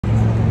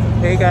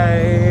Hey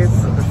guys,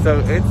 so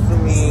it's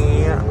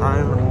me.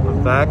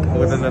 I'm back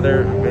with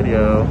another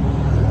video.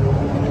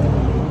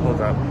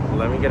 Hold up,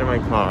 let me get in my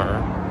car.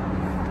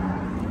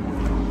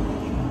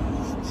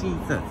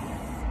 Jesus.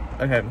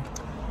 Okay,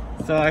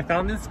 so I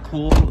found this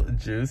cool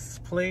juice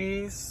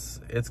place.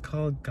 It's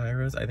called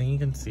Gyros. I think you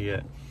can see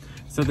it.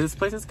 So this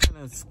place is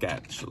kind of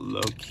sketch,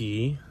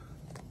 low-key.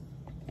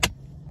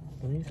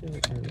 Let me see if I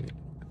can.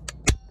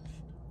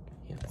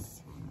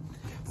 Yes.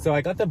 So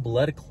I got the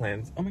blood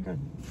cleanse. Oh my god.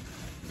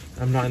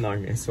 I'm not in the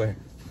army, I swear.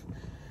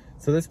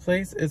 So this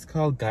place is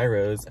called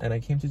Gyros, and I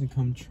came to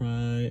come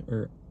try,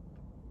 or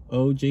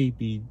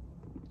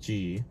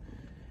OJBG.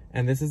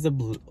 And this is a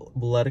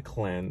blood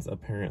cleanse,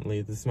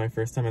 apparently. This is my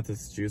first time at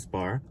this juice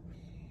bar.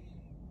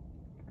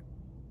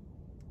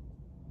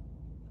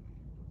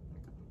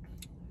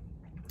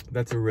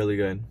 That's really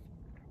good.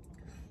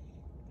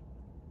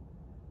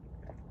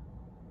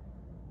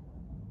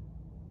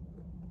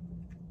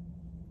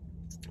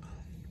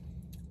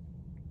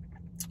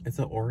 It's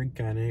an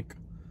organic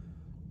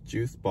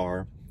juice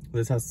bar.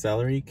 This has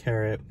celery,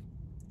 carrot,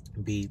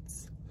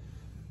 beets,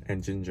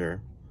 and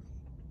ginger.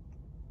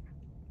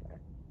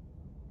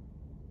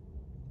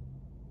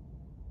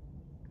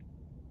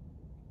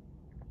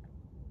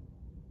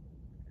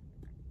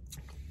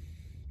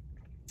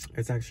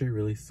 It's actually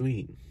really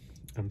sweet.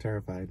 I'm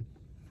terrified.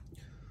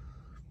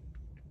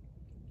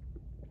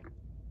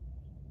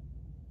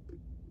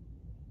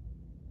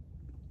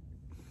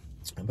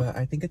 But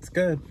I think it's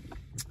good.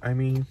 I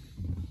mean,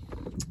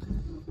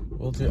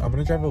 we'll do. I'm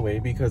gonna drive away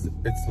because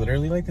it's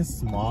literally like this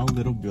small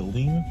little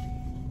building.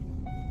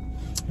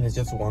 And it's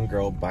just one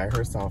girl by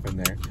herself in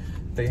there.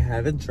 They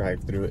have a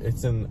drive-through.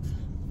 It's in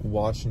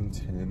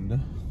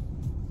Washington.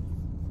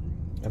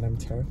 And I'm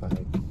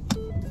terrified.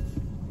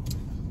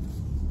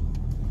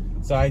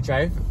 So I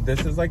drive,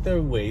 this is like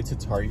the way to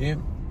Target,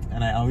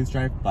 and I always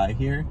drive by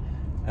here,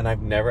 and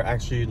I've never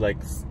actually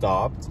like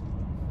stopped.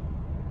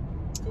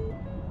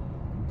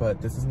 But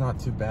this is not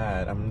too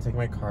bad. I'm gonna take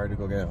my car to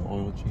go get an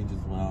oil change as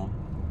well.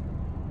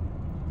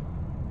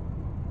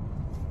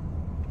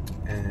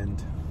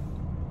 And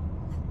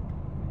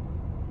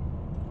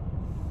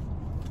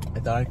I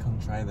thought I'd come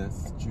try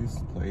this juice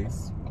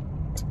place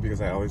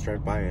because I always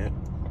drive by it.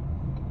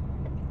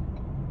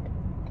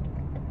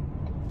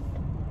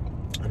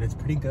 And it's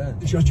pretty good.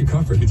 Adjust your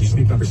comfort with your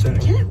sleep number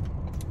settings.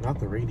 Not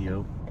the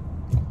radio.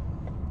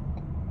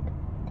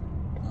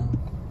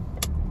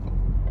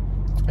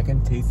 I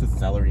can taste the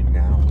celery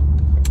now.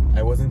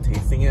 I wasn't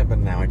tasting it, but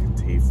now I can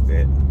taste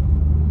it.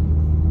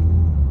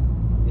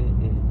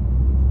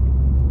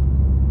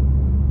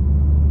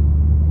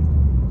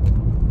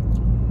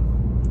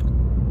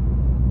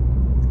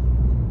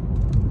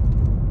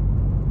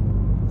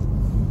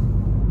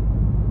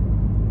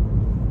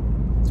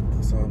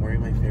 So I'm wearing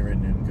my favorite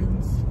Noon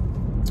Goons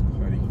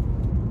hoodie.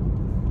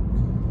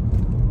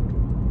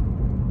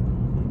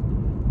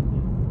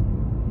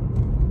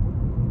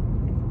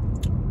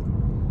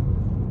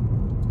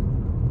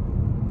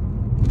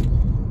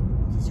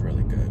 This is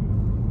really good.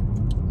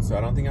 So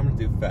I don't think I'm gonna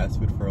do fast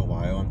food for a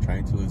while. I'm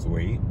trying to lose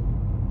weight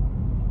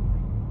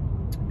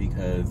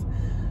because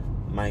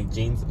my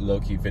jeans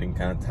low-key fitting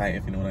kind of tight,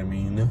 if you know what I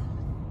mean.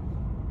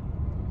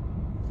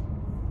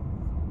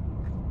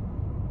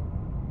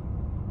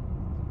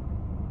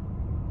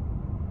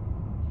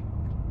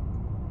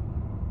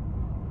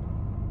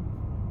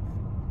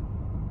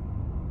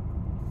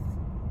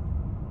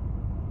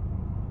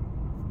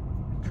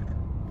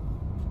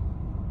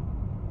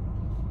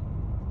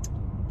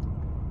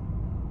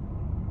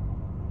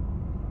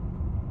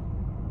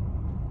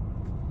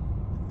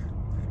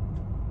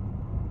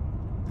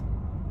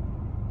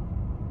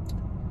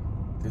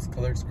 This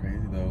color's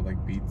crazy though,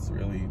 like beets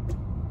really.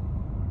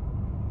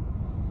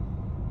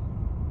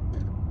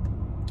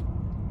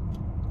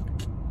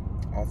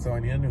 Also, I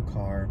need a new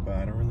car, but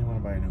I don't really want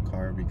to buy a new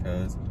car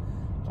because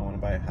I want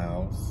to buy a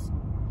house.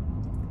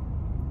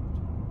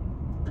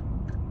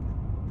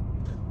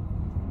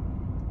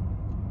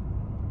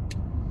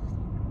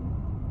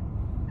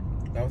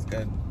 That was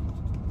good.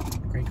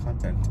 Great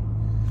content.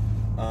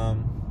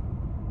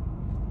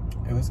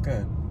 It was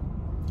good.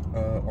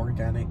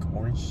 Organic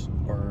orange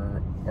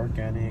or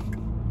organic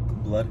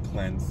blood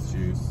cleanse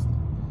juice.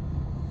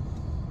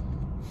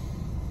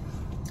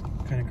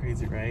 Kind of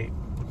crazy, right?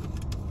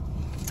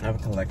 I have a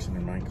collection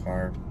in my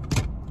car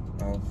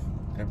of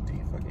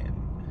empty fucking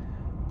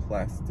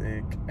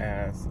plastic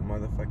ass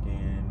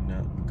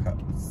motherfucking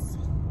cups.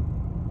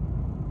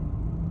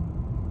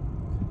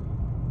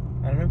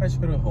 I don't know if I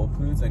should go to Whole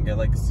Foods and get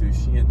like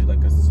sushi and do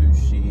like a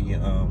sushi,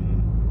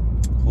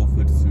 Whole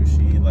Foods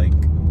sushi like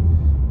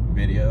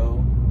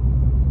video.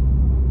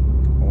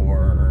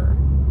 Or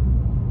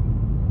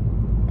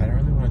I don't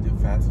really want to do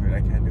fast food.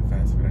 I can't do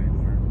fast food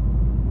anymore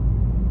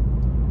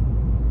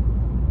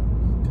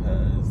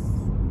because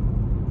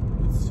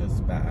it's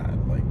just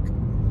bad. Like,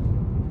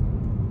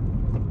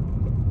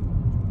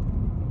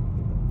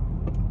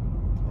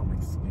 on my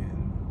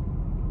skin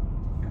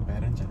and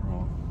bad in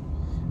general.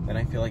 Then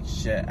I feel like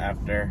shit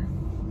after.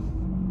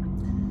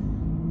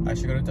 I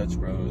should go to Dutch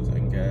Bros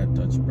and get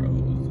Dutch Bros.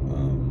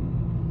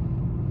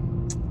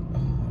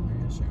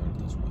 Maybe I should go to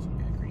Dutch Bros and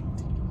get green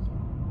tea.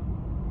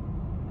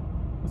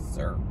 With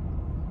syrup.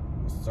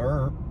 With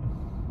syrup.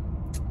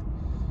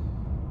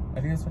 I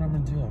think that's what I'm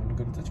gonna do. I'm gonna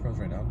go to Dutch Bros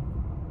right now.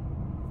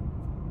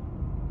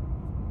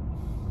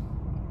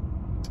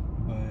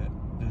 But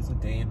there's a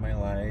day in my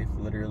life,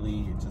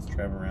 literally just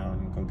drive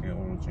around and go get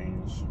oil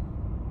change.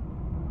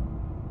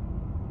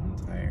 I'm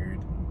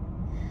tired.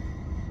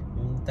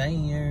 I'm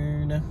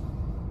tired.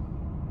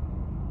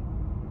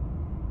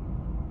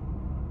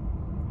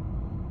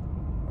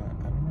 But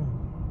I don't know.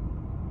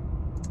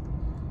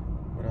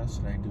 What else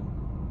should I do?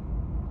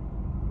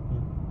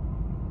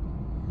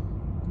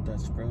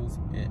 Dutch Bros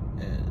it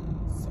is.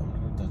 So I'm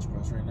gonna go to Dutch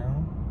Bros right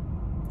now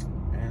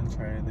and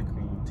try the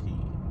green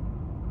tea.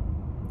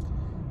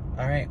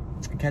 Alright,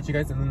 catch you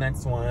guys in the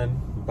next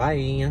one.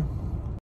 Bye.